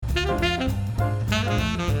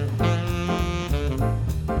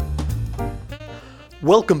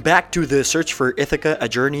Welcome back to the Search for Ithaca, a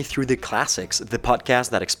journey through the classics, the podcast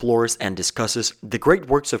that explores and discusses the great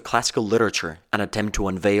works of classical literature, an attempt to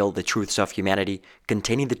unveil the truths of humanity,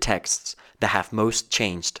 containing the texts that have most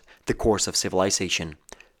changed the course of civilization.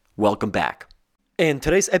 Welcome back. In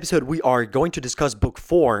today's episode, we are going to discuss Book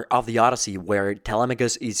 4 of the Odyssey, where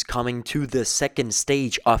Telemachus is coming to the second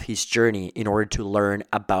stage of his journey in order to learn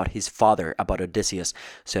about his father, about Odysseus.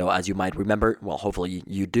 So as you might remember, well, hopefully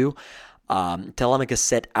you do, Telemachus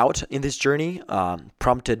set out in this journey,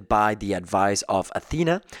 prompted by the advice of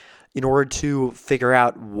Athena, in order to figure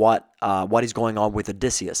out what is going on with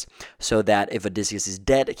Odysseus, so that if Odysseus is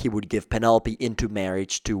dead, he would give Penelope into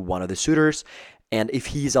marriage to one of the suitors, and if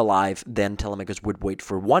he's alive, then Telemachus would wait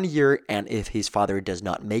for 1 year, and if his father does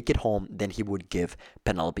not make it home, then he would give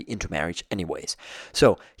Penelope into marriage anyways.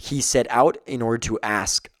 So he set out in order to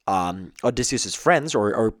ask Odysseus' friends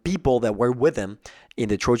or people that were with him in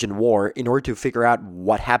the Trojan War in order to figure out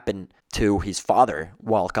what happened to his father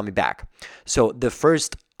while coming back. So the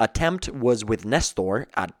first attempt was with Nestor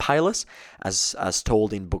at Pylos, as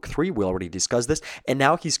told in Book 3. We already discussed this. And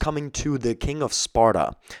now he's coming to the king of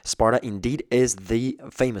Sparta. Sparta indeed is the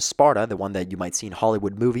famous Sparta, the one that you might see in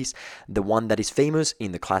Hollywood movies, the one that is famous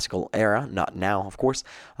in the classical era, not now, of course.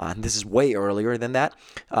 This is way earlier than that.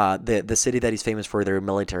 The city that is famous for their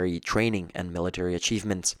military training and military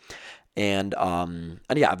achievements. And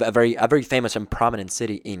yeah, a very famous and prominent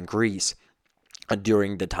city in Greece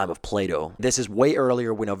during the time of Plato. This is way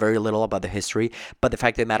earlier. We know very little about the history, but the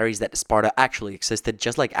fact of the matter is that Sparta actually existed,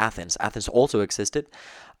 just like Athens. Athens also existed,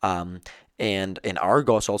 and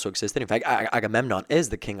Argos also existed. In fact, Agamemnon is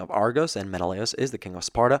the king of Argos, and Menelaus is the king of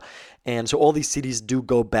Sparta, and so all these cities do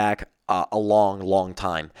go back a long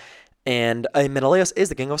time. And Menelaus is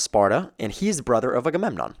the king of Sparta, and he's the brother of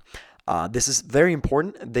Agamemnon. This is very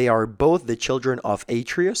important. They are both the children of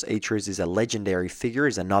Atreus. Atreus is a legendary figure,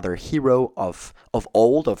 is another hero of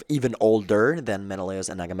old, of even older than Menelaus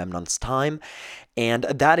and Agamemnon's time. And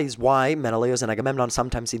that is why Menelaus and Agamemnon,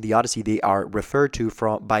 sometimes in the Odyssey, they are referred to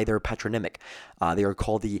by their patronymic. They are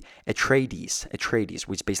called the Atreides,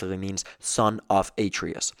 which basically means son of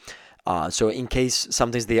Atreus. So in case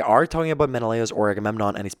sometimes they are talking about Menelaus or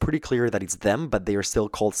Agamemnon, and it's pretty clear that it's them, but they are still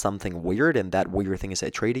called something weird, and that weird thing is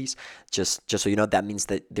Atreides. Just so you know, that means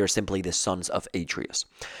that they're simply the sons of Atreus.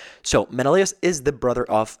 So Menelaus is the brother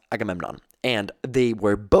of Agamemnon, and they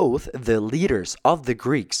were both the leaders of the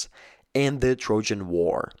Greeks in the Trojan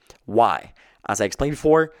War. Why? As I explained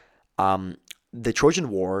before, the Trojan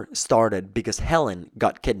War started because Helen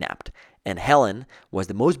got kidnapped. And Helen was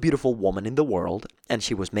the most beautiful woman in the world, and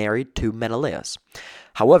she was married to Menelaus.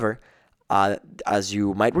 However, as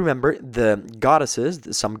you might remember,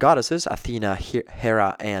 some goddesses, Athena,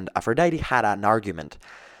 Hera, and Aphrodite, had an argument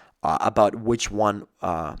about which one,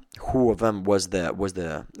 who of them was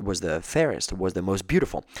the fairest, was the most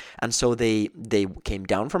beautiful. And so they came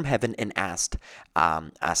down from heaven and asked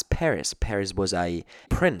Paris. Paris was a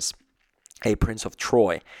prince of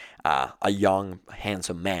Troy, a young,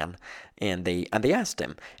 handsome man, and they asked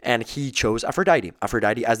him, and he chose Aphrodite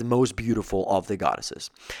as the most beautiful of the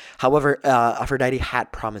goddesses. However, Aphrodite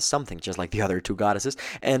had promised something, just like the other two goddesses,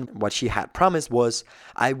 and what she had promised was,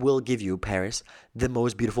 I will give you, Paris, the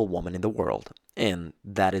most beautiful woman in the world. And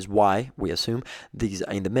that is why, we assume,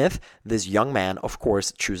 in the myth, this young man, of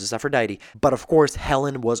course, chooses Aphrodite. But of course,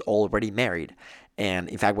 Helen was already married, and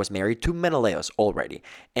in fact was married to Menelaus already.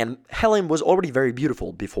 And Helen was already very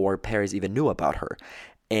beautiful before Paris even knew about her.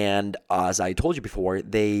 And as I told you before,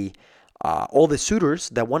 all the suitors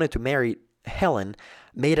that wanted to marry Helen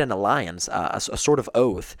made an alliance, a sort of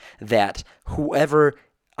oath, that whoever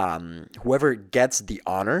gets the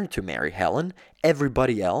honor to marry Helen,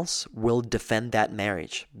 everybody else will defend that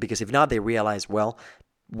marriage. Because if not, they realize, well,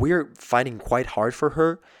 we're fighting quite hard for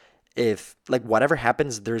her. If, like, whatever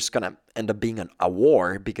happens, there's going to end up being a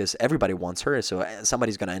war because everybody wants her. So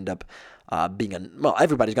somebody's going to end up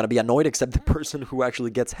everybody's going to be annoyed except the person who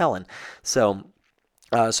actually gets Helen. So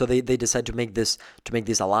they decide to make this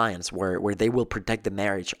alliance where they will protect the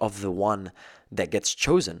marriage of the one that gets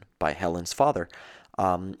chosen by Helen's father.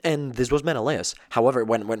 And this was Menelaus. However,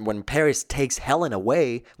 when Paris takes Helen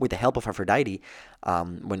away with the help of Aphrodite,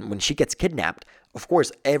 when she gets kidnapped, of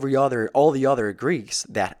course, all the other kings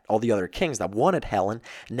that wanted Helen,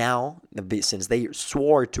 now, since they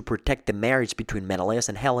swore to protect the marriage between Menelaus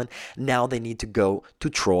and Helen, now they need to go to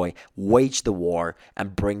Troy, wage the war,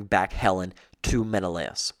 and bring back Helen to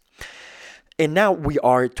Menelaus. And now we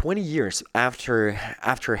are 20 years after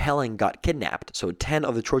Helen got kidnapped, so 10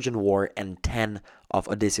 of the Trojan War and 10 of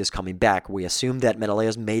Odysseus coming back. We assume that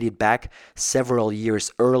Menelaus made it back several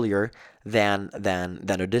years earlier than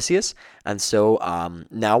Odysseus, and so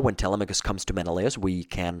now when Telemachus comes to Menelaus, we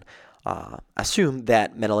can assume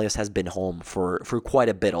that Menelaus has been home for quite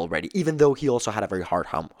a bit already, even though he also had a very hard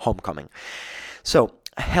homecoming. So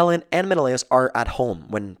Helen and Menelaus are at home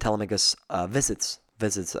when Telemachus visits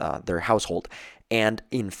their household, and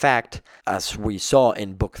in fact, as we saw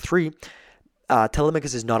in Book 3,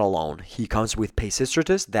 Telemachus is not alone. He comes with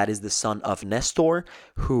Pisistratus, that is the son of Nestor,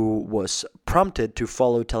 who was prompted to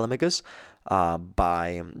follow Telemachus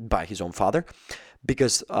by his own father,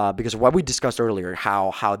 because of what we discussed earlier,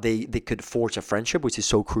 how they could forge a friendship, which is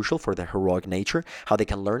so crucial for their heroic nature, how they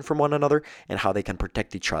can learn from one another, and how they can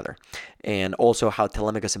protect each other, and also how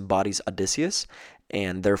Telemachus embodies Odysseus,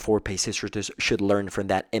 and therefore Pisistratus should learn from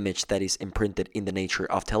that image that is imprinted in the nature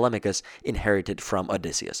of Telemachus, inherited from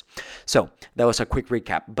Odysseus. So that was a quick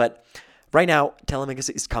recap, but right now Telemachus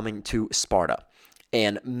is coming to Sparta.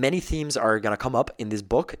 And many themes are going to come up in this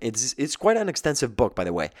book. It's quite an extensive book, by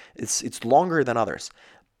the way. It's longer than others.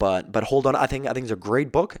 But hold on, I think it's a great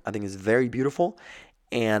book. I think it's very beautiful.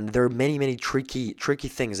 And there are many tricky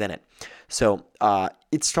things in it. So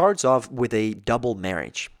it starts off with a double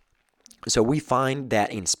marriage. So we find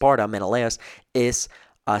that in Sparta, Menelaus is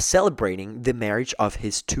celebrating the marriage of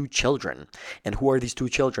his two children. And who are these two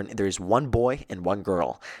children? There is one boy and one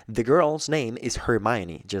girl. The girl's name is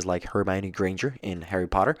Hermione, just like Hermione Granger in Harry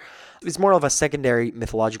Potter. It's more of a secondary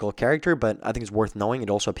mythological character, but I think it's worth knowing.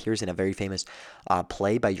 It also appears in a very famous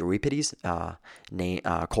play by Euripides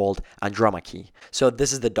called Andromache. So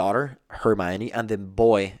this is the daughter, Hermione, and the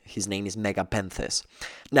boy, his name is Megapenthes.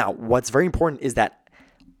 Now, what's very important is that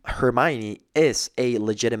Hermione is a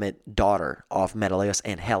legitimate daughter of Menelaus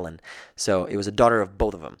and Helen. So it was a daughter of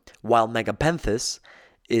both of them. While Megapenthes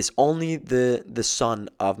is only the son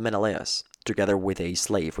of Menelaus, together with a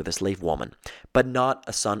slave woman, but not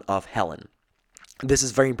a son of Helen. This is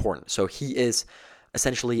very important. So he is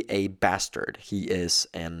essentially a bastard. He is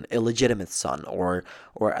an illegitimate son, or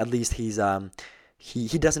at least he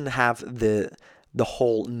doesn't have the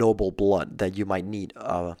whole noble blood that you might need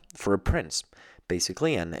for a prince,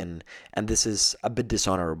 basically, and this is a bit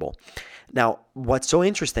dishonorable. Now, what's so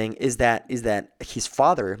interesting is that his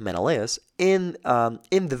father, Menelaus, in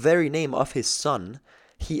the very name of his son,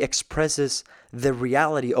 he expresses the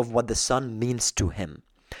reality of what the son means to him.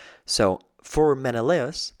 So for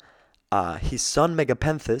Menelaus, his son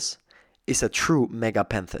Megapenthes is a true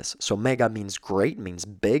Megapenthes. So mega means great, means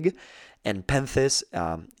big, and Penthes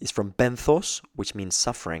is from penthos, which means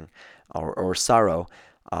suffering or sorrow.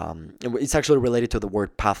 It's actually related to the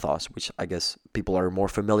word pathos, which I guess people are more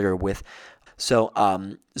familiar with. So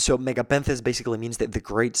Megapenthes basically means that the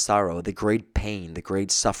great sorrow, the great pain, the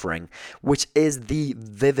great suffering, which is the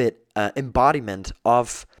vivid embodiment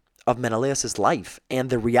of Menelaus' life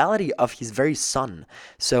and the reality of his very son.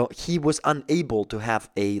 So he was unable to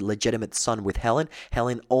have a legitimate son with Helen.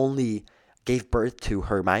 Helen only gave birth to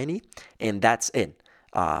Hermione, and that's it.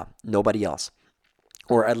 Nobody else.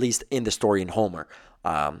 Or at least in the story in Homer.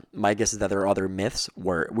 My guess is that there are other myths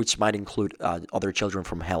which might include other children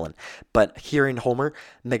from Helen. But here in Homer,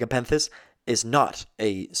 Megapenthes is not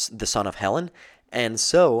the son of Helen. And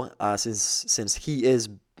so, since he is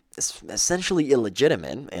essentially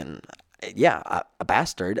illegitimate and, a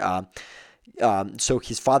bastard, so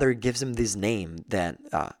his father gives him this name that,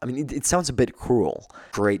 it sounds a bit cruel,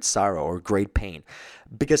 great sorrow or great pain,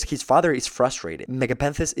 because his father is frustrated.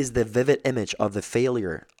 Megapenthes is the vivid image of the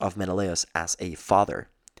failure of Menelaus as a father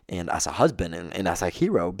and as a husband and as a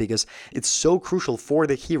hero, because it's so crucial for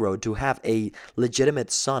the hero to have a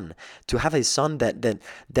legitimate son, to have a son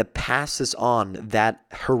that passes on that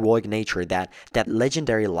heroic nature, that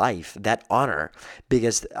legendary life, that honor,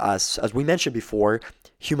 because as we mentioned before,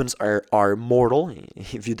 humans are mortal.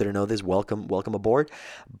 If you didn't know this, welcome aboard.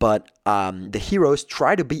 But the heroes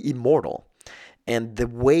try to be immortal. And the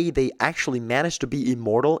way they actually manage to be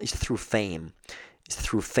immortal is through fame.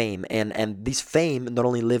 And this fame not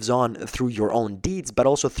only lives on through your own deeds, but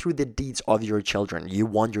also through the deeds of your children. You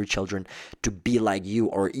want your children to be like you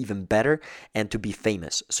or even better, and to be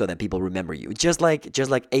famous so that people remember you. Just like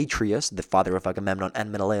Atreus, the father of Agamemnon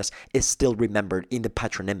and Menelaus, is still remembered in the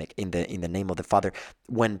patronymic, in the name of the father,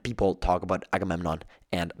 when people talk about Agamemnon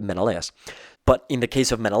and Menelaus. But in the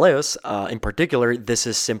case of Menelaus, in particular, this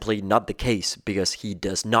is simply not the case, because he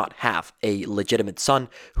does not have a legitimate son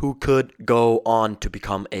who could go on to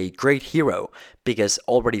become a great hero, because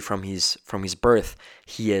already from his birth,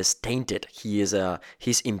 he is tainted. He's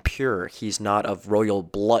impure. He's not of royal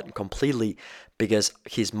blood completely, because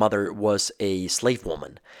his mother was a slave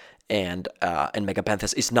woman. and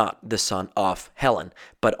Megapenthus is not the son of Helen,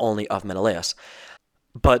 but only of Menelaus.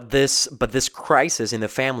 But this crisis in the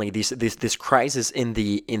family, this crisis in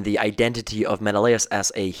the identity of Menelaus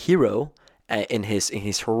as a hero in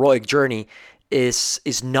his heroic journey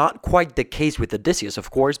is not quite the case with Odysseus, of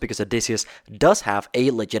course, because Odysseus does have a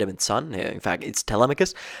legitimate son. In fact, it's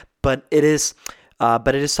Telemachus, but it is.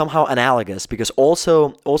 But it is somehow analogous because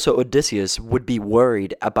also Odysseus would be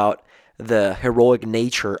worried about the heroic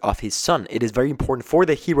nature of his son. It is very important for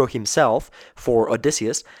the hero himself, for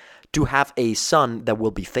Odysseus, to have a son that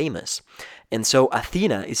will be famous. And so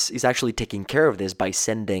Athena is actually taking care of this by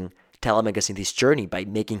sending Telemachus in this journey, by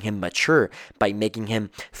making him mature, by making him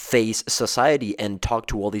face society and talk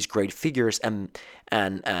to all these great figures and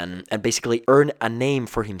basically earn a name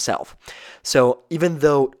for himself. So even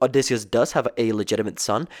though Odysseus does have a legitimate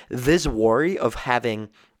son, this worry of having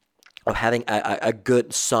a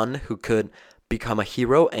good son who could become a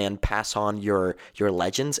hero and pass on your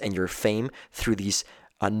legends and your fame through these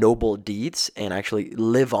noble deeds and actually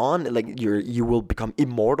live on, like you will become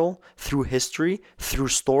immortal through history, through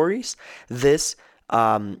stories. This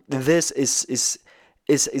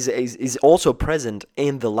is also present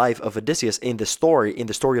in the life of Odysseus, in the story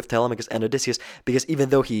of Telemachus and Odysseus, because even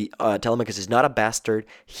though Telemachus is not a bastard,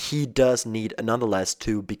 he does need nonetheless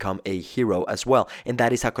to become a hero as well, and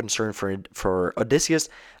that is a concern for Odysseus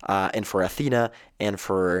and for Athena and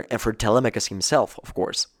for Telemachus himself, of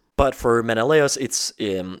course. But for Menelaus,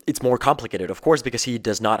 it's more complicated, of course, because he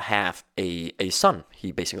does not have a son.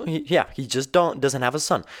 He just doesn't have a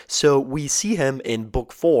son. So we see him in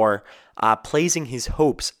book 4 placing his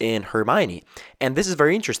hopes in Hermione, and this is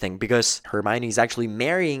very interesting because Hermione is actually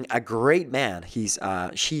marrying a great man.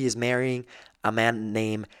 She is marrying a man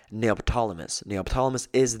named Neoptolemus. Neoptolemus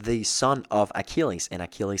is the son of Achilles, and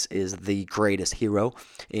Achilles is the greatest hero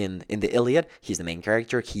in the Iliad. He's the main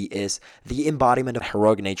character. He is the embodiment of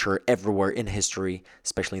heroic nature everywhere in history,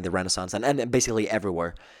 especially in the Renaissance, and basically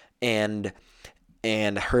everywhere. And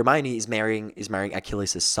Hermione is marrying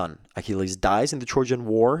Achilles' son. Achilles dies in the Trojan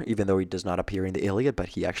War, even though he does not appear in the Iliad, but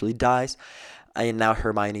he actually dies. And now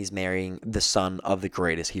Hermione is marrying the son of the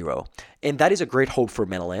greatest hero. And that is a great hope for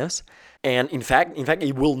Menelaus. And in fact,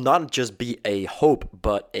 it will not just be a hope,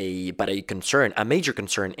 but a concern, a major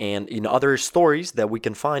concern. And in other stories that we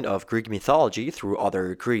can find of Greek mythology through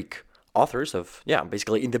other Greek authors of,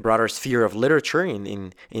 basically in the broader sphere of literature,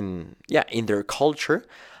 in their culture,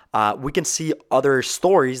 we can see other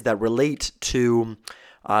stories that relate to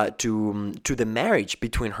the marriage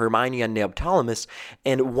between Hermione and Neoptolemus,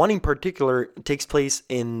 and one in particular takes place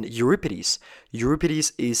in Euripides.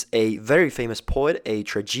 Euripides is a very famous poet, a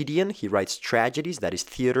tragedian. He writes tragedies, that is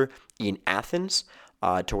theater, in Athens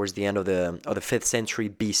towards the end of the 5th century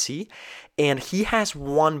BC, and he has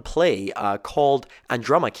one play called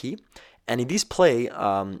Andromache. And in this play,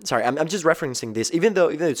 I'm just referencing this, even though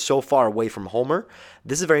it's so far away from Homer.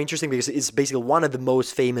 This is very interesting because it's basically one of the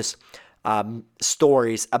most famous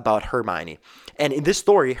stories about Hermione. And in this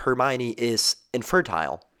story, Hermione is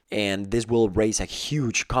infertile, and this will raise a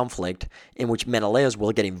huge conflict in which Menelaus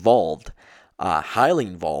will get involved, highly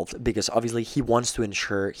involved, because obviously he wants to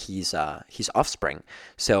ensure his offspring.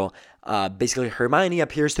 So basically, Hermione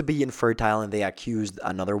appears to be infertile, and they accused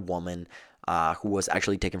another woman who was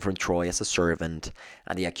actually taken from Troy as a servant,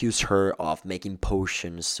 and they accused her of making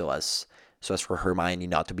potions so as for Hermione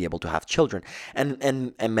not to be able to have children.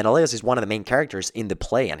 And Menelaus is one of the main characters in the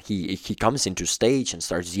play, and he comes into stage and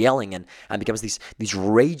starts yelling and becomes this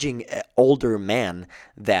raging older man,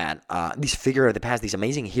 that this figure of the past, this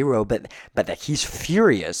amazing hero, but that he's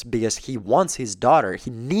furious because he wants his daughter, he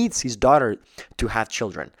needs his daughter to have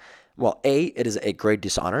children. Well, it is a great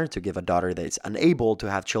dishonor to give a daughter that is unable to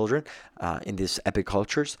have children in these epic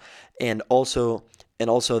cultures, and also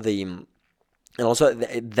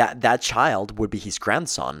that child would be his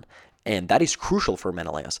grandson, and that is crucial for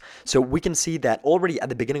Menelaus. So we can see that already at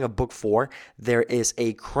the beginning of book 4, there is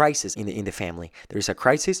a crisis in the family. There is a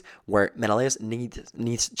crisis where Menelaus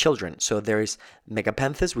needs children. So there is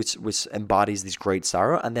Megapenthus, which embodies this great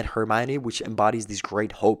sorrow, and then Hermione, which embodies this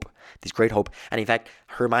great hope. And in fact,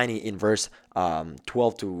 Hermione in verse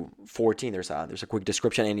 12 to 14, there's a quick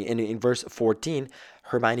description, and in verse 14,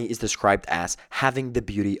 Hermione is described as having the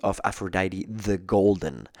beauty of Aphrodite the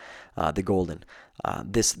golden.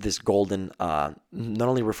 This golden not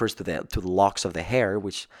only refers to the locks of the hair,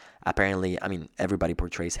 which apparently, everybody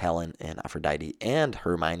portrays Helen and Aphrodite and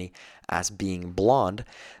Hermione as being blonde,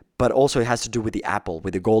 but also it has to do with the apple,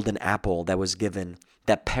 with the golden apple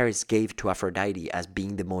that Paris gave to Aphrodite as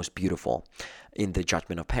being the most beautiful in the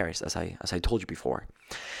judgment of Paris, as I told you before.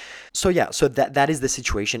 So yeah, so that is the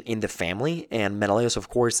situation in the family, and Menelaus, of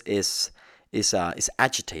course, is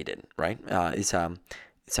agitated, right? It's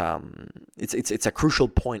it's a crucial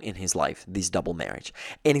point in his life, this double marriage,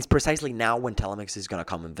 and it's precisely now when Telemachus is gonna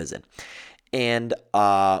come and visit. And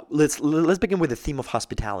let's begin with the theme of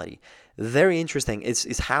hospitality. Very interesting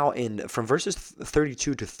is how in from verses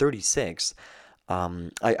 32 to 36,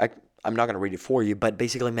 I'm not gonna read it for you, but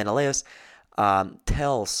basically Menelaus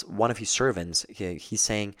tells one of his servants, he's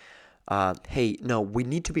saying, hey, no, we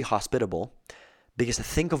need to be hospitable because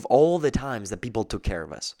think of all the times that people took care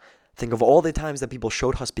of us. Think of all the times that people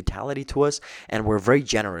showed hospitality to us and were very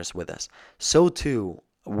generous with us. So too,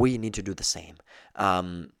 we need to do the same.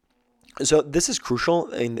 So this is crucial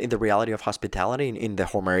in the reality of hospitality in the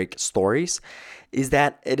Homeric stories, is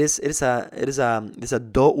that it is a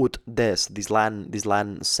do ut des, this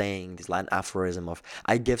Latin saying, this Latin aphorism of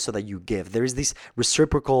I give so that you give. There is this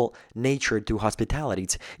reciprocal nature to hospitality.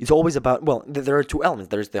 It's always about, well, there are two elements.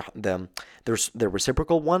 There's the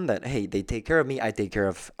reciprocal one that, hey, they take care of me, I take care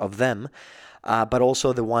of them. But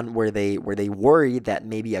also the one where they worry that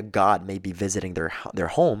maybe a god may be visiting their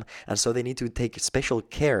home, and so they need to take special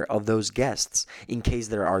care of those guests in case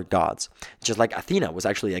there are gods. Just like Athena was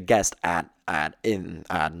actually a guest at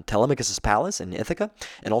Telemachus' palace in Ithaca,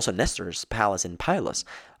 and also Nestor's palace in Pylos.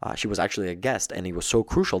 She was actually a guest, and it was so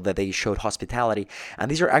crucial that they showed hospitality.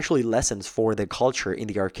 And these are actually lessons for the culture in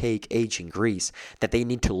the archaic age in Greece that they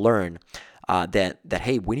need to learn. That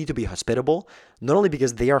hey, we need to be hospitable, not only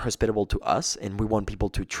because they are hospitable to us and we want people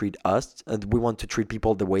to treat us, we want to treat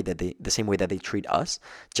people the same way that they treat us,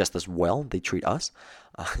 just as well they treat us,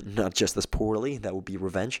 not just as poorly. That would be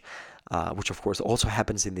revenge, which of course also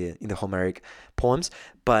happens in the Homeric poems.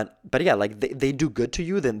 But yeah, like they do good to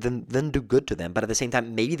you, then do good to them. But at the same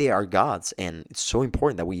time, maybe they are gods, and it's so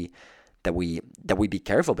important that we be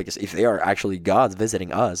careful, because if they are actually gods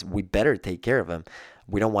visiting us, we better take care of them.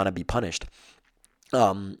 We don't want to be punished.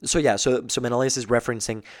 So Menelaus is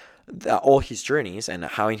referencing all his journeys and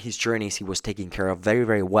how in his journeys he was taken care of very,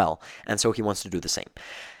 very well, and so he wants to do the same.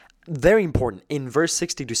 Very important, in verse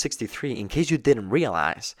 60 to 63, in case you didn't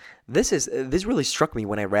realize, this really struck me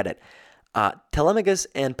when I read it. Telemachus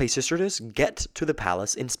and Pisistratus get to the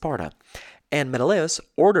palace in Sparta, and Menelaus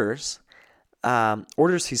orders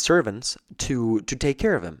his servants to take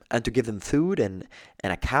care of him and to give them food and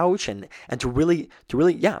a couch and to really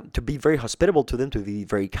to be very hospitable to them, to be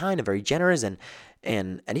very kind and very generous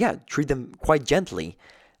and treat them quite gently.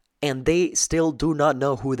 And they still do not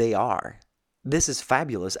know who they are. This is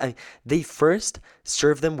fabulous. They first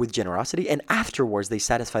serve them with generosity, and afterwards they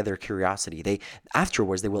satisfy their curiosity.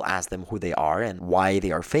 Afterwards they will ask them who they are and why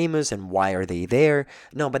they are famous and why are they there.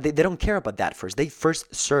 No, but they don't care about that first. They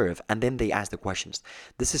first serve, and then they ask the questions.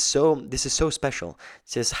 This is so special.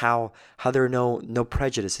 It's just how there are no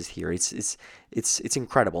prejudices here. It's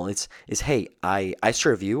incredible. It's hey, I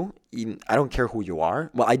serve you. I don't care who you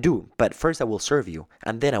are. Well, I do, but first I will serve you,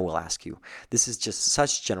 and then I will ask you. This is just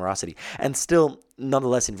such generosity. And still,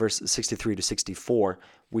 nonetheless, in verse 63 to 64,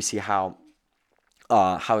 we see how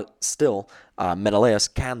still Menelaus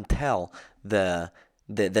can tell the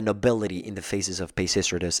nobility in the faces of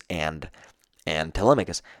Pisistratus and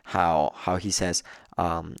Telemachus. How he says,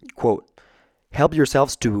 quote, help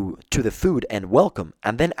yourselves to the food and welcome,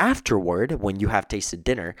 and then afterward, when you have tasted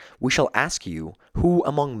dinner, we shall ask you who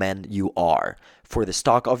among men you are, for the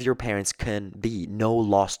stock of your parents can be no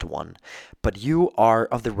lost one. But you are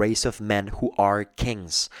of the race of men who are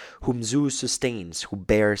kings, whom Zeus sustains, who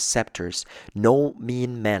bear scepters. No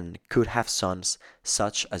mean men could have sons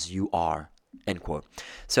such as you are. End quote.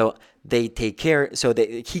 So they take care. So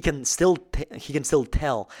he can still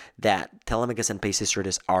tell that Telemachus and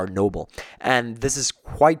Pisistratus are noble, and this is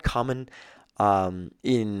quite common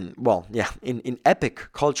in epic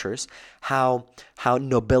cultures. How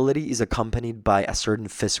nobility is accompanied by a certain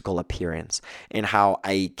physical appearance, and how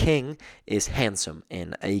a king is handsome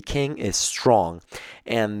and a king is strong,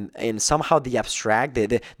 and somehow the abstract,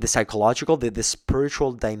 the psychological, the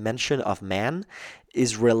spiritual dimension of man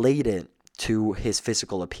is related to his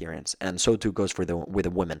physical appearance, and so too goes with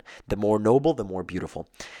the women. The more noble, the more beautiful,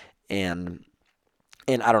 and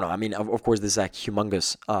I don't know. I mean, of course, this is a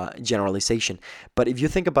humongous generalization, but if you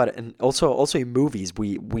think about it, and also in movies,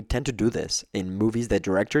 we tend to do this. In movies, the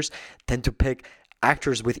directors tend to pick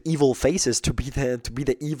actors with evil faces to be the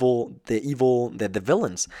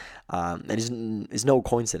villains, and it's no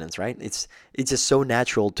coincidence, right? It's just so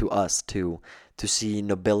natural to us to see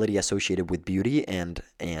nobility associated with beauty and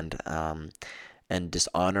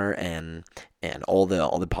dishonor and all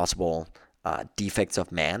the possible defects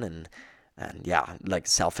of man, yeah, like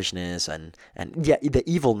selfishness and yeah, the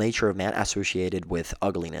evil nature of man associated with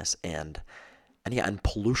ugliness and yeah, and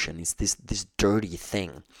pollution is this dirty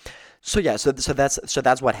thing. So yeah, so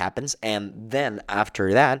that's what happens, and then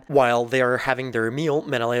after that, while they are having their meal,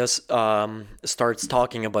 Menelaus starts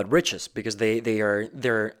talking about riches because they're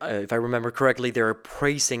if I remember correctly, they're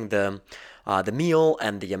praising the meal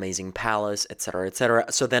and the amazing palace, etc.,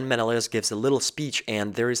 etc. So then Menelaus gives a little speech,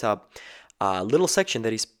 and there is a little section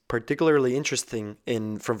that is particularly interesting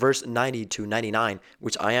in from verse 90 to 99,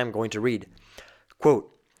 which I am going to read. Quote,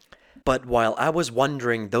 but while I was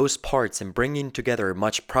wondering those parts and bringing together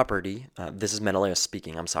much property, this is Menelaus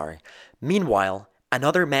speaking, I'm sorry. Meanwhile,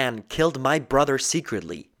 another man killed my brother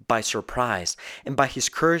secretly, by surprise, and by his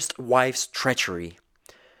cursed wife's treachery.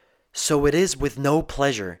 So it is with no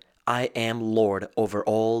pleasure I am lord over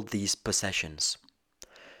all these possessions.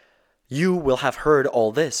 You will have heard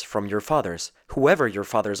all this from your fathers, whoever your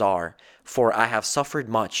fathers are, for I have suffered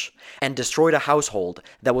much, and destroyed a household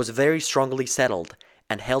that was very strongly settled,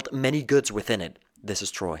 and held many goods within it. This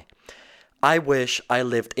is Troy. I wish I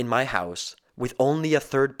lived in my house, with only a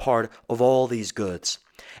third part of all these goods,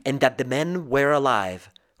 and that the men were alive,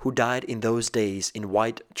 who died in those days in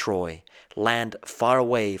white Troy, land far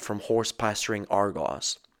away from horse pasturing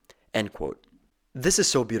Argos. End quote. This is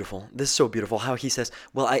so beautiful. This is so beautiful how he says,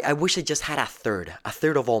 well, I wish I just had a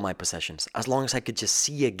third of all my possessions, as long as I could just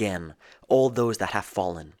see again all those that have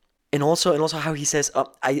fallen. And also how he says,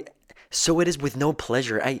 so it is with no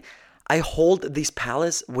pleasure. I hold this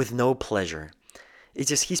palace with no pleasure. It's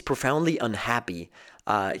just he's profoundly unhappy.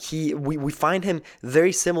 We find him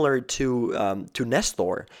very similar to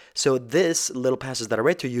Nestor. So this little passage that I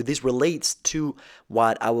read to you, this relates to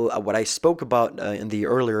what I spoke about in the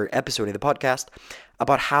earlier episode in the podcast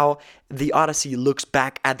about how the Odyssey looks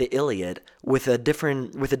back at the Iliad with a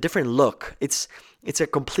different look. It's a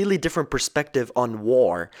completely different perspective on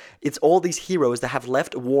war. It's all these heroes that have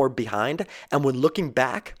left war behind, and when looking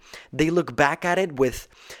back, they look back at it with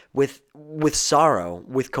sorrow,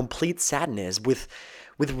 with complete sadness, with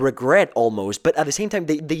regret almost. But at the same time,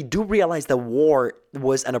 they do realize that war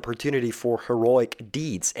was an opportunity for heroic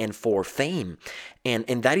deeds and for fame,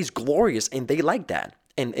 and that is glorious, and they like that,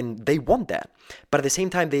 and they want that. But at the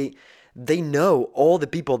same time, they know all the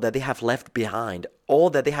people that they have left behind, all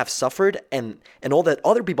that they have suffered, and all that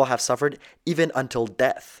other people have suffered, even until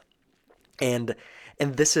death. And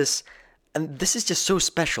this is just so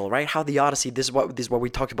special, right? How the Odyssey, this is what we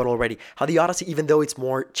talked about already. How the Odyssey, even though it's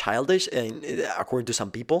more childish, and according to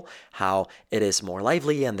some people, how it is more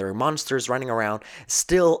lively and there are monsters running around,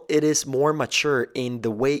 still it is more mature in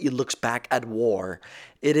the way it looks back at war.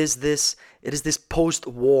 It is this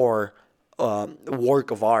post-war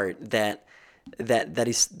work of art that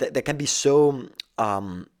can be so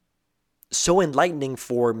enlightening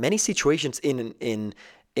for many situations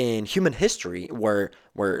in human history where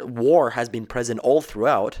war has been present all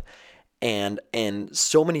throughout, and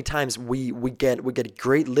so many times we get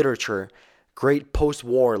great literature, great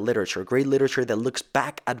post-war literature, great literature that looks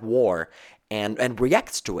back at war and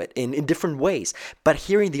reacts to it in different ways. But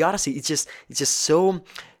here in the Odyssey, it's just so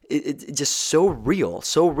real,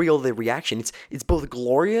 the reaction. It's both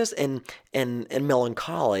glorious and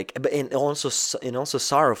melancholic, and also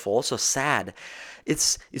sorrowful, also sad.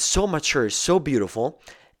 It's so mature, so beautiful,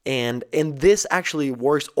 and this actually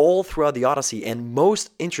works all throughout the Odyssey. And most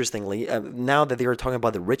interestingly, now that they are talking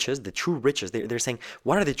about the riches, the true riches, they're saying,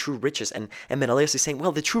 what are the true riches? And Menelaus is saying,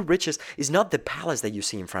 well, the true riches is not the palace that you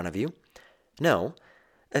see in front of you. No,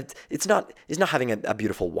 it's not having a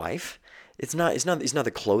beautiful wife. It's not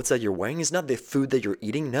the clothes that you're wearing. It's not the food that you're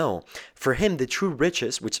eating. No. For him, the true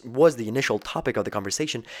riches, which was the initial topic of the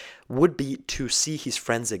conversation, would be to see his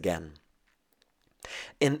friends again.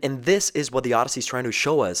 And this is what the Odyssey is trying to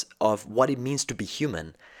show us of what it means to be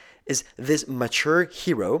human, is this mature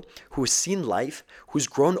hero who's seen life, who's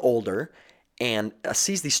grown older, and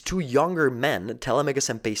sees these two younger men, Telemachus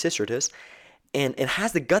and Pisistratus, and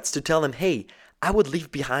has the guts to tell them, hey, I would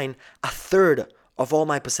leave behind a third of all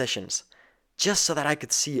my possessions, just so that I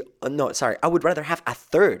could see, I would rather have a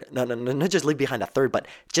third, no, not just leave behind a third, but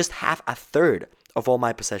just have a third of all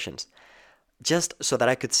my possessions, just so that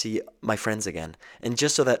I could see my friends again, and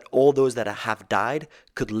just so that all those that have died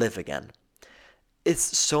could live again.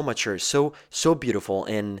 It's so mature, so beautiful,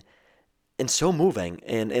 and so moving,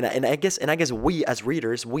 and I guess we as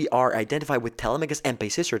readers, we are identified with Telemachus and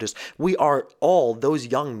Pisistratus. We are all those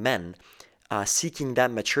young men seeking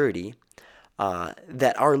that maturity,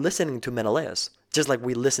 that are listening to Menelaus, just like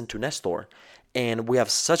we listen to Nestor, and we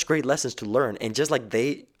have such great lessons to learn. And just like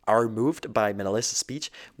they are moved by Menelaus'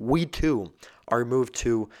 speech, we too are moved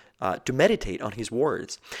to meditate on his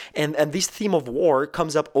words. And this theme of war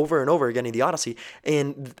comes up over and over again in the Odyssey,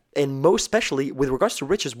 and most especially with regards to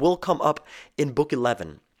riches will come up in Book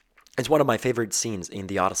 11. It's one of my favorite scenes in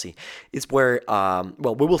the Odyssey. It's where,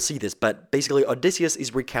 well, we will see this, but basically Odysseus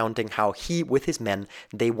is recounting how he, with his men,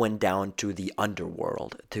 they went down to the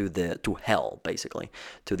underworld, to hell, basically,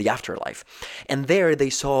 to the afterlife. And there they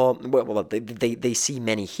saw, well, they see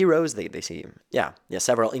many heroes. They see,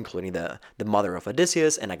 several, including the mother of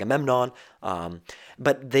Odysseus and Agamemnon.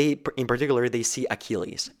 But they, in particular, they see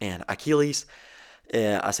Achilles, and Achilles,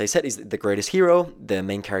 as I said, is the greatest hero, the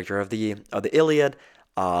main character of the Iliad.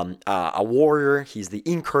 A warrior. He's the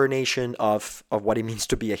incarnation of what it means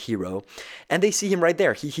to be a hero, and they see him right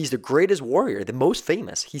there. He's the greatest warrior, the most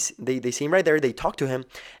famous. They see him right there. They talk to him,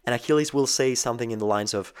 and Achilles will say something in the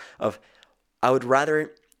lines of I would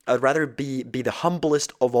rather be the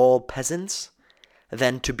humblest of all peasants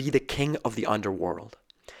than to be the king of the underworld,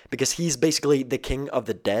 because he's basically the king of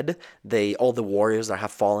the dead. All the warriors that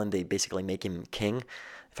have fallen, they basically make him king,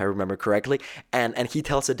 if I remember correctly. And he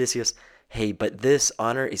tells Odysseus, hey, but this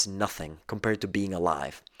honor is nothing compared to being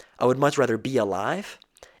alive. I would much rather be alive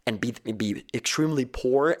and be extremely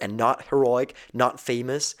poor and not heroic, not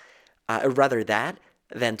famous. Rather that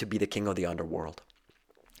than to be the king of the underworld.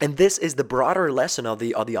 And this is the broader lesson of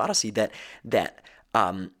the Odyssey, that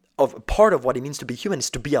of part of what it means to be human is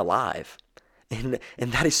to be alive. And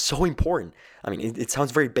that is so important. I mean, it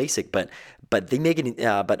sounds very basic, but they make it.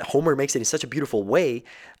 But Homer makes it in such a beautiful way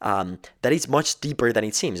that it's much deeper than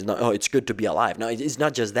it seems. No, it's good to be alive. No, it's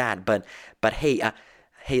not just that. But hey,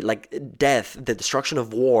 like death, the destruction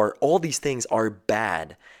of war, all these things are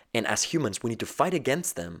bad. And as humans, we need to fight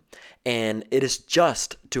against them. And it is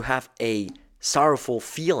just to have a sorrowful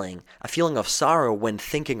feeling, a feeling of sorrow when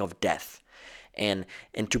thinking of death. And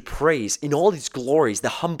to praise in all these glories the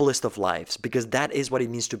humblest of lives, because that is what it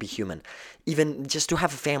means to be human. Even just to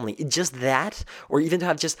have a family, just that, or even to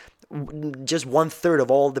have just 1/3 of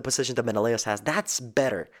all the possessions that Menelaus has, that's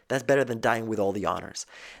better. That's better than dying with all the honors.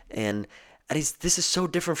 And this is so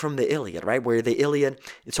different from the Iliad, right? Where the Iliad,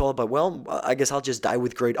 it's all about, well, I guess I'll just die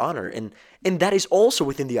with great honor. And that is also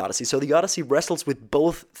within the Odyssey. So the Odyssey wrestles with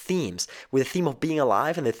both themes, with the theme of being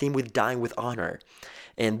alive and the theme with dying with honor.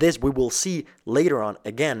 And this we will see later on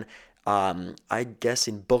again, I guess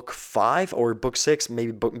in book 5 or book 6,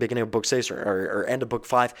 maybe beginning of book 6 or end of book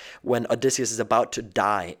 5, when Odysseus is about to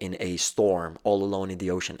die in a storm all alone in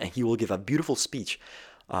the ocean. And he will give a beautiful speech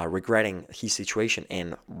regretting his situation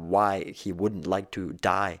and why he wouldn't like to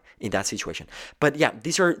die in that situation. But yeah,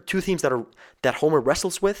 these are two themes that Homer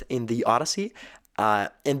wrestles with in the Odyssey.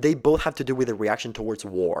 And they both have to do with the reaction towards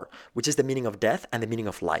war, which is the meaning of death and the meaning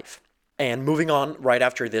of life. And moving on, right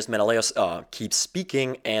after this, Menelaus keeps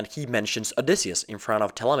speaking, and he mentions Odysseus in front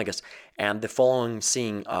of Telemachus, and the following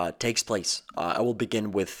scene takes place. I will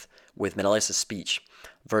begin with Menelaus' speech,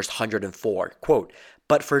 verse 104, quote,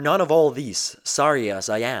 "But for none of all these, sorry as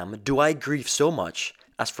I am, do I grieve so much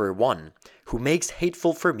as for one, who makes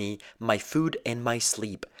hateful for me my food and my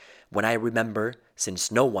sleep, when I remember,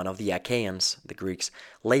 since no one of the Achaeans, the Greeks,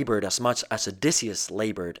 labored as much as Odysseus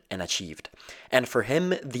labored and achieved. And for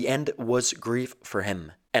him the end was grief for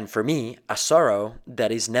him, and for me a sorrow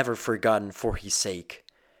that is never forgotten for his sake.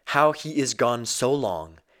 How he is gone so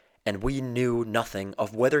long, and we knew nothing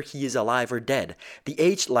of whether he is alive or dead. The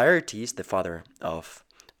aged Laertes, the father of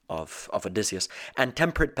Odysseus, and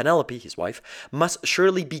temperate Penelope, his wife, must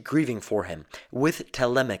surely be grieving for him, with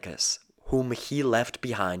Telemachus, whom he left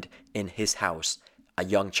behind in his house, a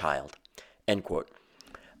young child." End quote.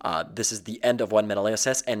 This is the end of what Menelaus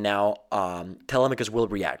says, and now Telemachus will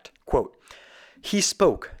react. Quote, "He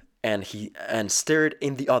spoke, and stirred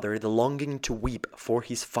in the other the longing to weep for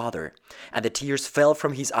his father, and the tears fell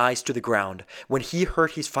from his eyes to the ground when he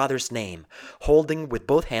heard his father's name, holding with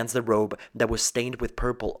both hands the robe that was stained with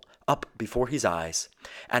purple up before his eyes.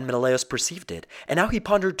 And Menelaus perceived it, and now he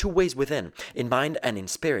pondered two ways within, in mind and in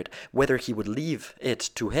spirit, whether he would leave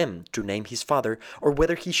it to him to name his father, or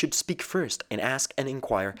whether he should speak first and ask and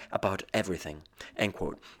inquire about everything." End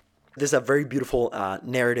quote. This is a very beautiful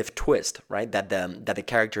narrative twist, right? That the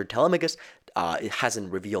character Telemachus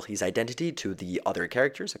hasn't revealed his identity to the other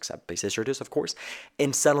characters, except Pisistratus, of course.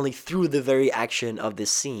 And suddenly, through the very action of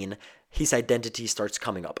this scene, his identity starts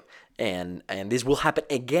coming up. And this will happen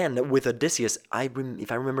again with Odysseus,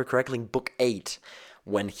 if I remember correctly, in Book 8,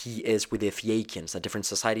 when he is with the Phaeacians, a different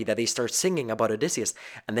society, that they start singing about Odysseus.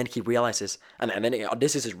 And then he realizes, and then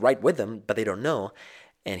Odysseus is right with them, but they don't know,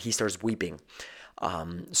 and he starts weeping.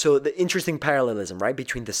 So the interesting parallelism, right,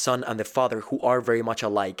 between the son and the father, who are very much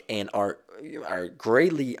alike and are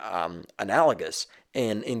greatly analogous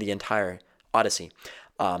in the entire Odyssey.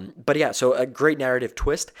 But yeah, so a great narrative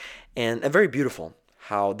twist and very beautiful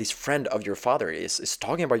how this friend of your father is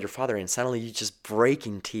talking about your father and suddenly you just break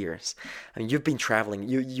in tears. I mean, you've been traveling,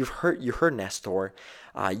 you heard Nestor,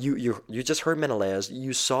 you just heard Menelaus,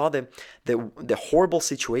 you saw the horrible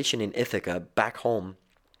situation in Ithaca back home,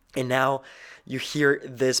 and now you hear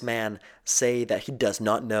this man say that he does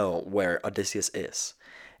not know where Odysseus is.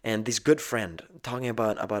 And this good friend talking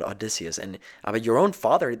about Odysseus and about your own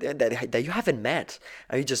father that you haven't met,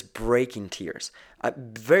 and you just break in tears. A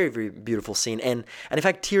very, very beautiful scene. And in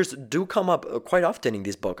fact, tears do come up quite often in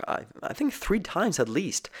this book. I think 3 times at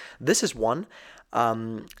least. This is one.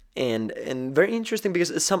 And very interesting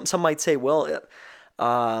because some might say, well,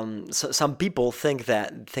 some people think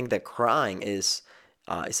that crying is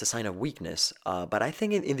a sign of weakness. But I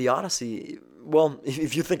think in the Odyssey, well,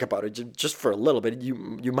 if you think about it, just for a little bit,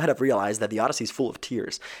 you might have realized that the Odyssey is full of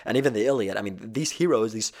tears, and even the Iliad. I mean, these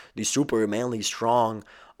heroes, these super manly, strong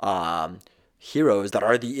heroes that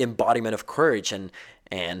are the embodiment of courage and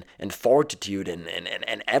fortitude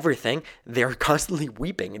and everything, they're constantly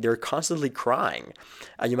weeping, they're constantly crying.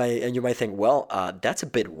 And you might think, well, that's a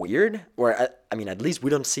bit weird. Or I mean, at least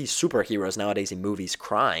we don't see superheroes nowadays in movies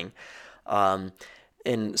crying.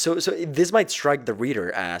 And so this might strike the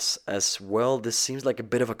reader as well. This seems like a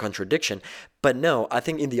bit of a contradiction, but no, I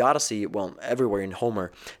think in the Odyssey, well, everywhere in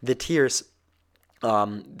Homer, the tears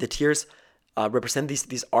represent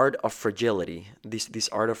this art of fragility, this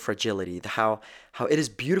art of fragility, how it is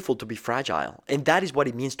beautiful to be fragile, and that is what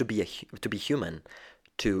it means to be human,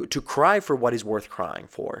 to cry for what is worth crying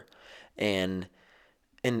for, and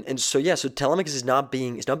so yeah, so Telemachus is not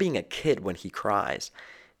being a kid when he cries.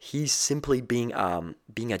 He's simply being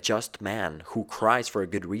a just man who cries for a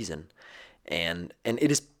good reason, and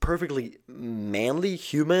it is perfectly manly,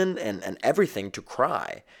 human, and everything to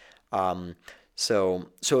cry. So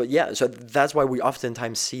yeah, so that's why we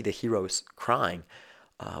oftentimes see the heroes crying,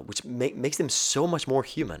 which makes them so much more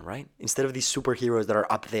human, right? Instead of these superheroes that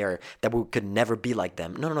are up there that we could never be like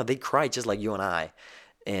them. No, no, no, they cry just like you and I,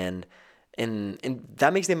 and and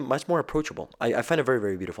that makes them much more approachable. I find it very,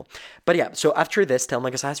 very beautiful. But yeah, so after this,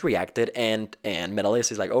 Telemachus has reacted, and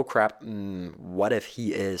Menelaus is like, oh crap, what if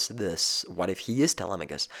he is this? What if he is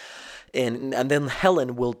Telemachus? And then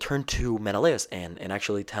Helen will turn to Menelaus and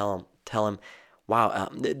actually tell him, wow,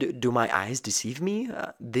 do my eyes deceive me?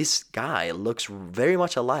 This guy looks very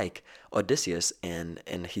much alike Odysseus and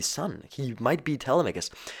his son. He might be Telemachus.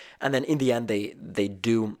 And then in the end, they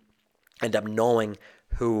do end up knowing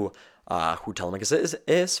who Telemachus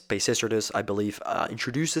is. Pisistratus, I believe,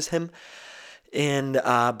 introduces him. And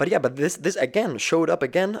but this again showed up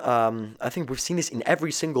again. I think we've seen this in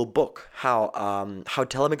every single book. How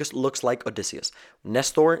Telemachus looks like Odysseus.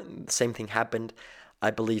 Nestor, the same thing happened. I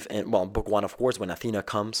believe in book one, of course, when Athena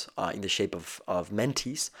comes in the shape of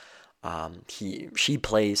Mentis. She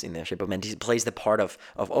plays in the shape of Mentis, plays the part of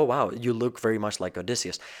oh wow, you look very much like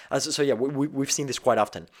Odysseus. So yeah, we've seen this quite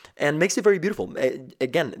often, and makes it very beautiful.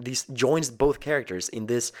 Again, this joins both characters in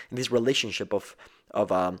this relationship of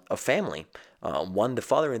family, one the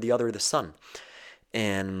father and the other the son,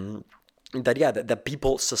 and that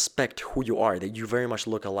people suspect who you are, that you very much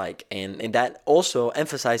look alike, and that also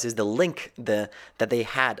emphasizes the link that they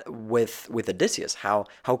had with Odysseus, how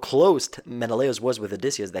close Menelaus was with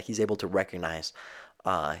Odysseus, that he's able to recognize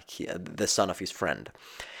the son of his friend.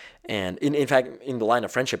 And in fact, in the line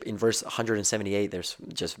of friendship, in verse 178, there's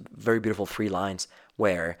just very beautiful 3 lines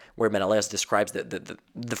where Menelaus describes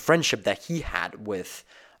the friendship that he had with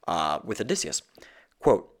Odysseus.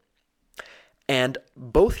 Quote, and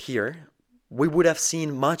both here we would have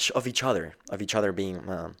seen much of each other being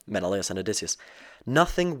Menelaus and Odysseus.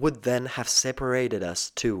 Nothing would then have separated us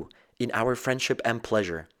two in our friendship and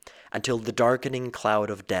pleasure, until the darkening cloud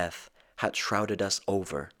of death had shrouded us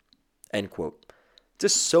over. End quote.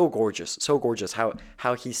 Just so gorgeous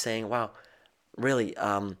how he's saying, wow, really,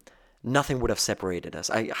 nothing would have separated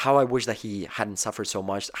us. How I wish that he hadn't suffered so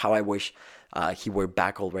much. How I wish he were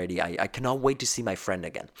back already. I cannot wait to see my friend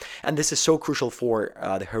again. And this is so crucial for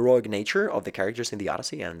the heroic nature of the characters in the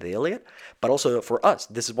Odyssey and the Iliad, but also for us.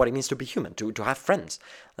 This is what it means to be human, to have friends.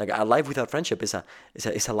 Like a life without friendship is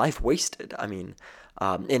a life wasted. I mean,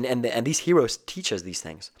 and these heroes teach us these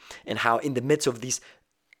things, and how in the midst of these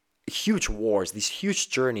huge wars, these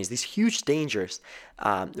huge journeys, these huge dangers,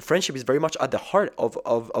 friendship is very much at the heart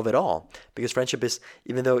of it all. Because friendship is,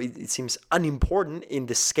 even though it seems unimportant in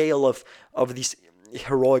the scale of these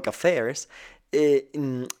heroic affairs,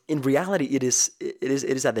 in reality it is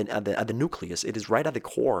at the nucleus. It is right at the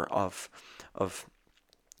core of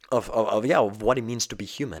what it means to be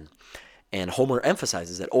human. And Homer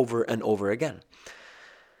emphasizes it over and over again.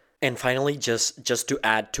 And finally, just to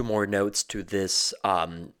add two more notes to this,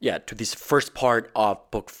 to this first part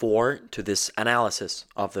of book four, to this analysis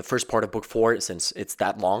of the first part of book four, since it's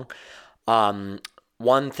that long. Um,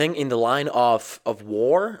 One thing in the line of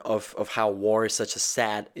war, of how war is such a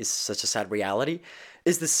sad reality,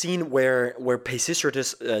 is the scene where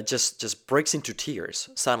Pisistratus just breaks into tears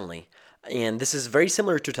suddenly. And this is very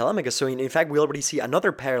similar to Telemachus. So, in fact, we already see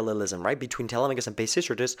another parallelism, right, between Telemachus and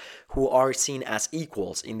Pisistratus, who are seen as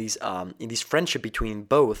equals in these friendship between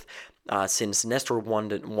both. Since Nestor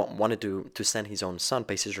wanted to send his own son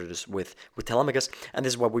Pisistratus with Telemachus, and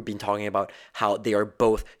this is what we've been talking about, how they are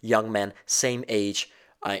both young men, same age.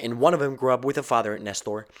 And one of them grew up with a father,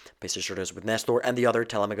 Nestor, Pisistratus with Nestor, and the other,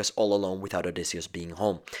 Telemachus, all alone without Odysseus being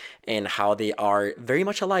home. And how they are very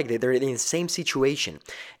much alike. They're in the same situation.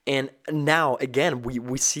 And now, again,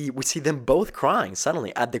 we see them both crying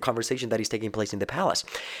suddenly at the conversation that is taking place in the palace.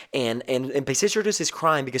 And Pisistratus is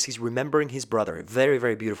crying because he's remembering his brother. Very,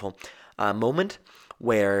 very beautiful moment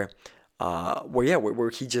where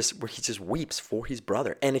he just weeps for his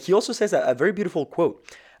brother. And he also says a very beautiful quote.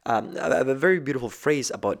 A very beautiful phrase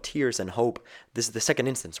about tears and hope. This is the second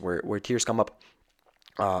instance where tears come up,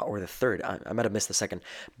 or the third. I might have missed the second.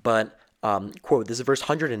 But, quote, this is verse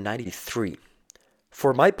 193.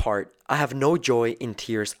 For my part, I have no joy in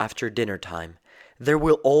tears after dinner time. There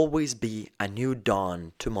will always be a new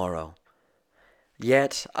dawn tomorrow.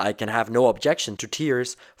 Yet I can have no objection to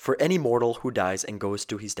tears for any mortal who dies and goes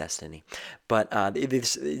to his destiny. But it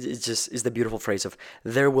just is the beautiful phrase of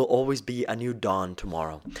there will always be a new dawn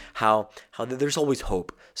tomorrow. How there's always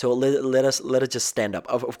hope. So let us just stand up.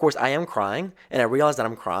 Of course, I am crying, and I realize that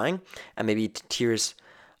I'm crying, and maybe tears.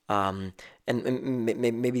 And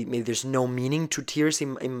maybe there's no meaning to tears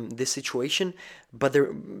in this situation, but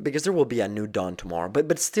because there will be a new dawn tomorrow.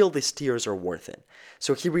 But still, these tears are worth it.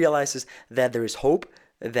 So he realizes that there is hope,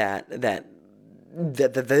 that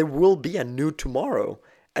there will be a new tomorrow,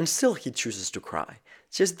 and still he chooses to cry.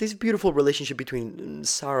 It's just this beautiful relationship between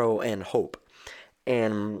sorrow and hope,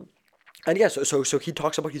 and yeah. So he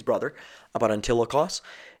talks about his brother, about Antilochus,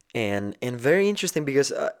 and very interesting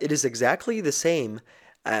because it is exactly the same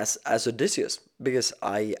as Odysseus, because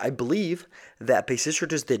I believe that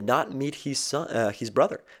Pisistratus did not meet his son, his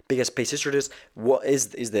brother, because Pisistratus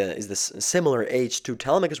is the similar age to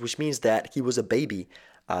Telemachus, which means that he was a baby,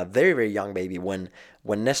 a very, very young baby when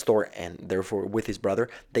Nestor, and therefore with his brother,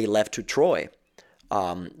 they left to Troy.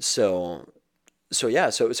 So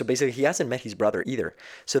basically he hasn't met his brother either.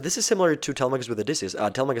 So this is similar to Telemachus with Odysseus.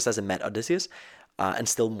 Telemachus hasn't met Odysseus and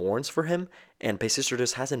still mourns for him, and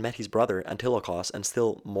Pisistratus hasn't met his brother Antilochus and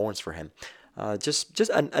still mourns for him. Just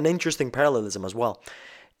an interesting parallelism as well.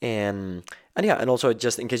 And also,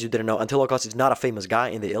 just in case you didn't know, Antilochus is not a famous guy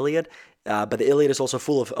in the Iliad, but the Iliad is also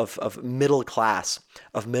full of middle class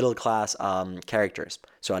characters.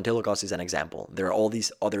 So Antilochus is an example. There are all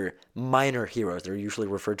these other minor heroes. They're usually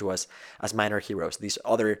referred to as minor heroes. These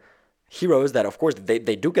other heroes that, of course, they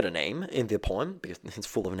do get a name in the poem because it's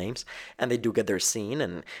full of names, and they do get their scene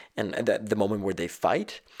and the moment where they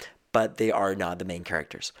fight, but they are not the main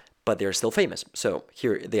characters. But they're still famous. So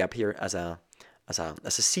here they appear as a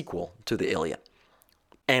sequel to the Iliad.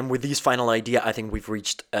 And with this final idea, I think we've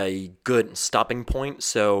reached a good stopping point.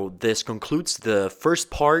 So this concludes the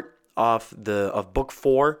first part of book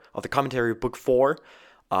four, of the commentary of book four,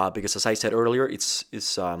 because as I said earlier, it's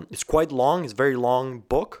quite long. It's a very long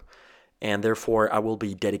book, and therefore I will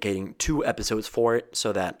be dedicating 2 episodes for it,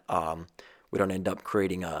 so that we don't end up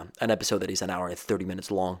creating an episode that is an hour and 30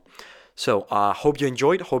 minutes long. So hope you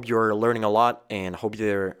enjoyed, hope you're learning a lot, and hope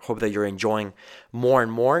that you're enjoying more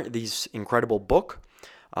and more this incredible book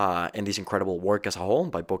and this incredible work as a whole.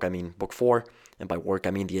 By book, I mean book 4, and by work,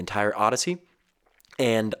 I mean the entire Odyssey.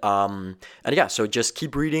 And yeah, so just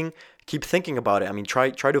keep reading, keep thinking about it. I mean,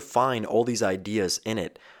 try to find all these ideas in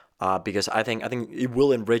it, because I think it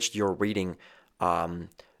will enrich your reading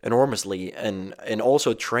enormously, and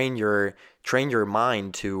also train your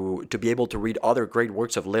mind to be able to read other great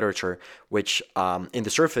works of literature, which in the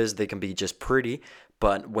surface they can be just pretty,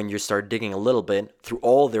 but when you start digging a little bit through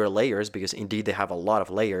all their layers, because indeed they have a lot of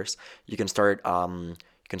layers, you can start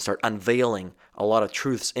unveiling a lot of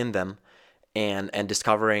truths in them, and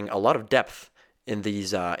discovering a lot of depth in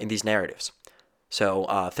these narratives.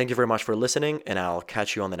 So thank you very much for listening, and I'll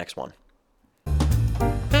catch you on the next one.